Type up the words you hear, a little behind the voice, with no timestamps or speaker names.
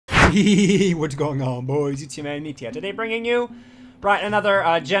What's going on, boys? It's your man Meat here. Today bringing you, right,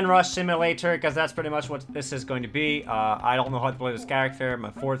 another Gen Rush simulator, because that's pretty much what this is going to be. I don't know how to play this character,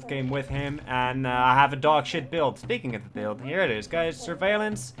 my 4th game with him, and I have a dog shit build. Speaking of the build, here it is, guys.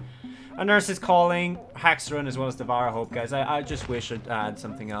 Surveillance, a nurse is calling, hacks run, as well as Devour Hope, guys. I just wish I'd add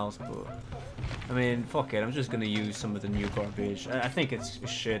something else, but I mean, fuck it. I'm just gonna use some of the new garbage. I think it's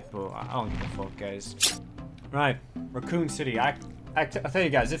shit, but I don't give a fuck, guys. Right, Raccoon City. I tell you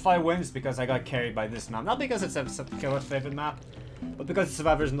guys, if I win, it's because I got carried by this map. Not because it's a killer favorite map, but because the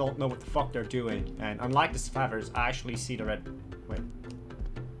survivors don't know what the fuck they're doing. And unlike the survivors, I actually see the red... Wait.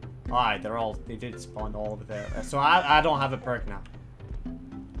 Alright, they did spawn all over there. So I don't have a perk now.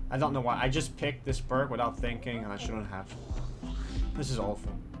 I don't know why. I just picked this perk without thinking, and I shouldn't have. This is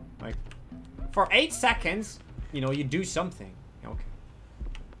awful. Like, for 8 seconds, you know, you do something. Okay.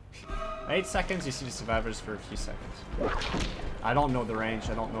 8 seconds, you see the survivors for a few seconds. I don't know the range.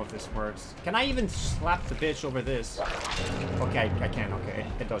 I don't know if this works. Can I even slap the bitch over this? Okay, I can. Okay,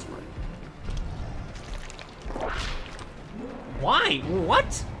 it does work. Why?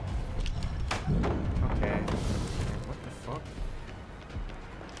 What? Okay. What the fuck?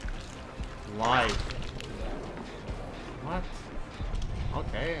 Live. What?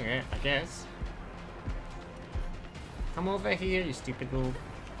 Okay, I guess. Come over here, you stupid little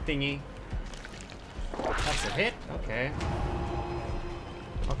thingy. That's a hit. Okay.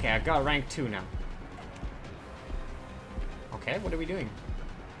 Okay, I got rank 2 now. Okay, what are we doing?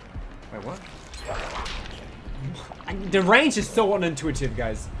 Wait, what? The range is so unintuitive,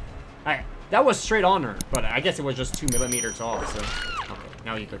 guys. That was straight on her, but I guess it was just 2 millimeters off, so... Okay,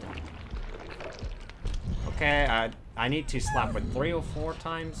 now you go down. Okay, I need to slap with 3 or 4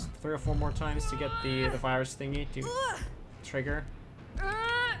 more times to get the virus thingy to trigger.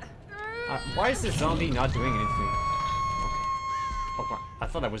 Why is this zombie not doing anything? Okay. Oh, I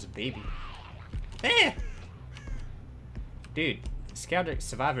thought that was a baby. Eh! Dude, scared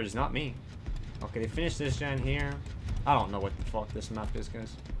survivor is not me. Okay, they finished this gen here. I don't know what the fuck this map is,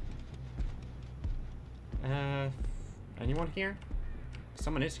 guys. Anyone here?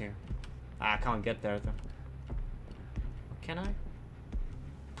 Someone is here. I can't get there though. Can I?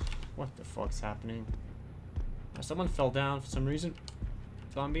 What the fuck's happening? Someone fell down for some reason.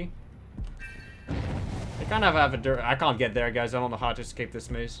 Zombie. They kind of have a I can't get there, guys. I don't know how to escape this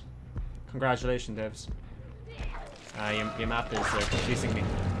maze. Congratulations, devs. Your map is confusing me.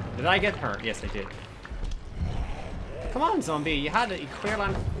 Did I get her? Yes, I did. Come on, zombie. You had a clear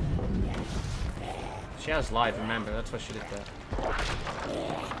line. She has live, remember. That's what she did there.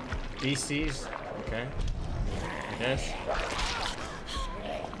 DCs. Okay. I guess.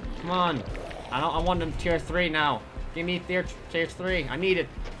 Come on. I want them tier 3 now. Give me tier 3. I need it.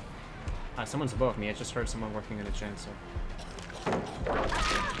 Someone's above me. I just heard someone working in a gen, so.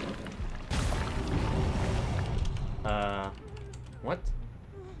 What?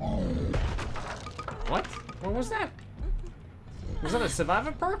 What? What was that? Was that a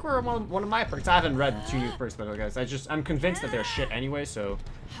survivor perk or one of my perks? I haven't read the 2 new perks, by the way, guys. I'm convinced that they're shit anyway, so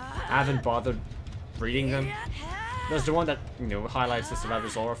I haven't bothered reading them. There's the one that, you know, highlights the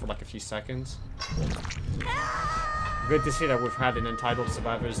survivor's aura for like a few seconds. Good to see that we've had an entitled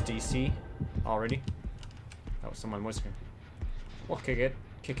survivors DC already. Oh, someone was here. We'll kick it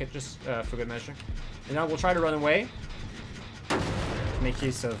just for good measure. And now we'll try to run away. Make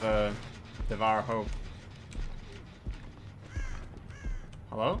use of Devour Hope.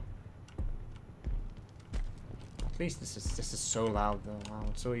 Hello? Please, this is so loud though. Wow,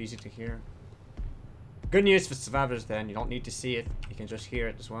 it's so easy to hear. Good news for survivors then, you don't need to see it, you can just hear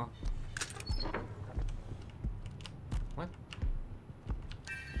it as well. What?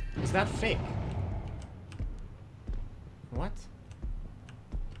 Is that fake? What?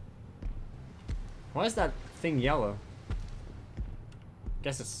 Why is that thing yellow?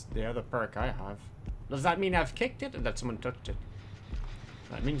 Guess it's the other perk I have. Does that mean I've kicked it or that someone touched it?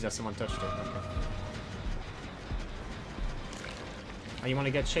 That means that someone touched it, okay. Oh, you want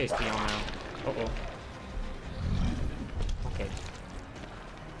to get chased, Dion, now? Uh-oh. Okay.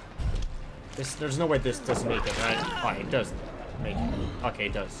 There's no way this doesn't make it, right? Oh, it does make it. Okay,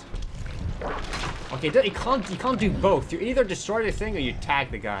 it does. Okay, you can't do both. You either destroy the thing or you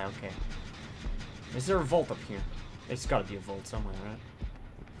tag the guy. Okay. Is there a vault up here? It's gotta be a vault somewhere, right?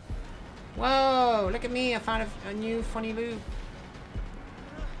 Whoa! Look at me! I found a new funny loot.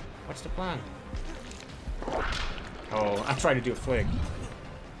 What's the plan? Oh, I tried to do a flick.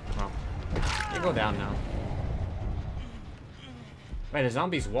 Oh. You go down now. Wait, the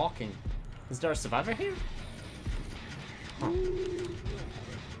zombie's walking. Is there a survivor here? Huh.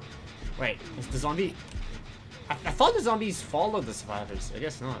 Wait, is the zombie... I thought the zombies followed the survivors. I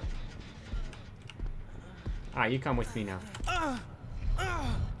guess not. Alright, you come with me now.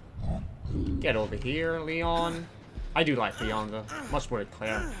 Get over here, Leon. I do like Leon though. Much more than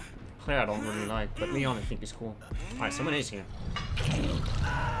Claire. Claire I don't really like, but Leon I think is cool. Alright, someone is here.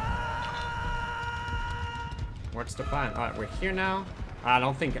 What's the plan? Alright, we're here now. I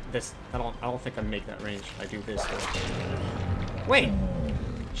don't think this I don't think I make that range. I do this though. Wait!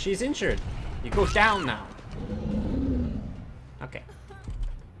 She's injured. You go down now. Okay.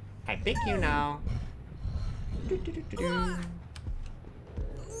 I pick you now.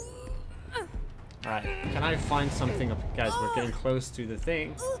 Alright, can I find something up? Guys, we're getting close to the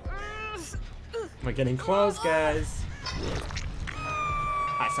thing. We're getting close, guys.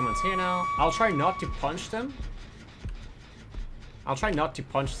 Alright, someone's here now. I'll try not to punch them. I'll try not to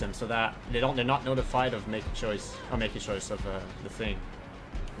punch them so that they're not notified of making choice of the thing.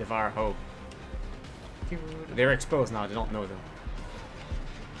 Devour Hope. They're exposed now, they don't know them.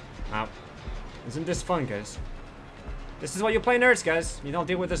 Wow. Isn't this fun, guys? This is why you play nerds, guys. You don't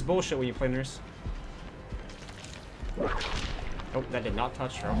deal with this bullshit when you play nerds. Oh, that did not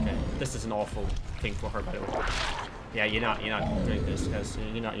touch her. Okay. This is an awful thing for her, by the way. Yeah, you're not doing this, guys.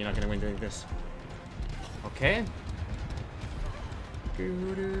 You're not gonna win doing this. Okay.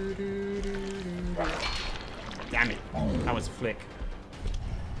 Damn it. That was a flick.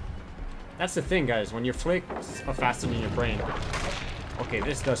 That's the thing, guys. When your flicks are faster than your brain. Okay,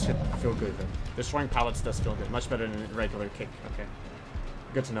 this does feel good, though. Destroying pallets does feel good. Much better than a regular kick. Okay.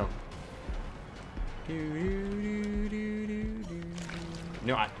 Good to know.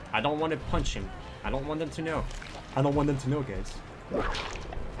 No, I don't want to punch him. I don't want them to know. I don't want them to know, guys.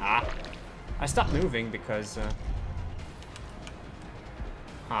 Ah. I stopped moving because,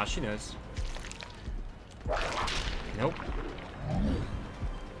 ah, she knows. Nope.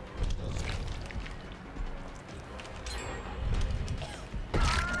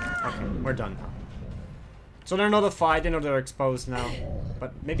 Okay, we're done now. So they're notified, they know they're exposed now.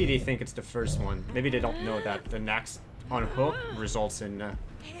 But maybe they think it's the first one. Maybe they don't know that the next unhook results in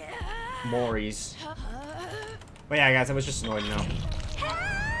Mori's. But yeah, guys, I was just annoyed now.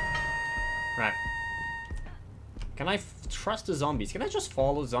 Right. Can I trust the zombies? Can I just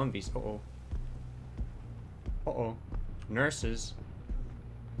follow zombies? Uh-oh. Uh-oh. Nurses.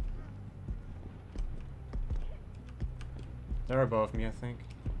 They're above me, I think.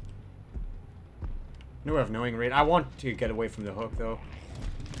 No way of knowing rate. I want to get away from the hook, though.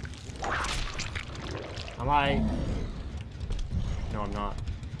 Am I? No, I'm not.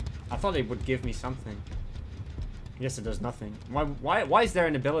 I thought it would give me something. Yes, it does nothing. Why is there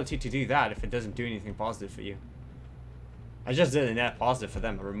an ability to do that if it doesn't do anything positive for you? I just did a net positive for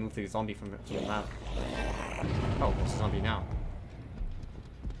them. I removed the zombie from the map. Oh, there's a zombie now.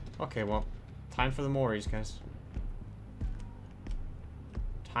 Okay, well, time for the Moris, guys.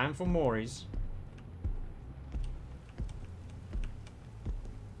 Time for Moris.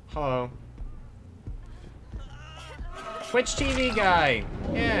 Hello. Twitch TV guy!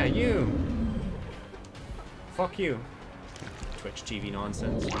 Yeah, you! Fuck you. Twitch TV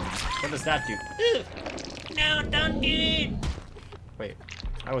nonsense. What does that do? Ugh. No, don't do it! Wait,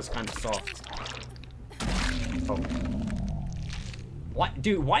 that was kind of soft. Oh. What?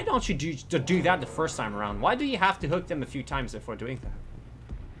 Dude, why don't you do that the first time around? Why do you have to hook them a few times before doing that?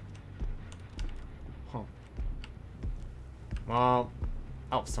 Huh. Well...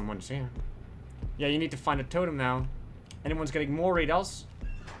 Oh, someone's here. Yeah, you need to find a totem now. Anyone's getting more raid else?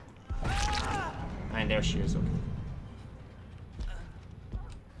 And there she is, okay.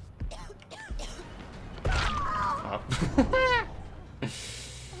 Oh.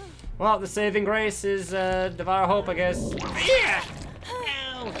 Well, the saving grace is Devour Hope, I guess. Yeah!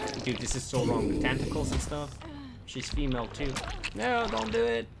 Ow! Dude, this is so wrong. The tentacles and stuff. She's female too. No, don't do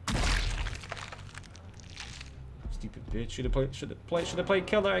it. Stupid bitch. Should have played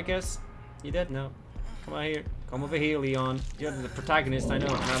killer, I guess. You dead now. Come on here. Come over here, Leon. You're the protagonist, I know,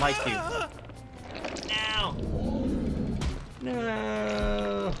 and I like you. No.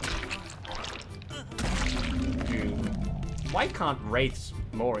 No. Dude. Why can't Wraith's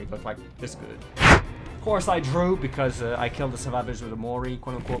Mori look like this good? Of course I drew because I killed the survivors with a Mori,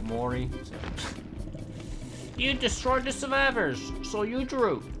 quote unquote Mori. So. You destroyed the survivors, so you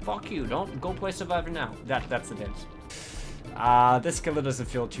drew. Fuck you, don't go play survivor now. That's the dance. This killer doesn't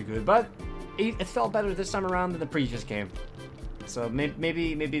feel too good, but it felt better this time around than the previous game. So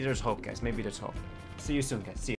maybe there's hope, guys. Maybe there's hope. See you soon, guys. See you.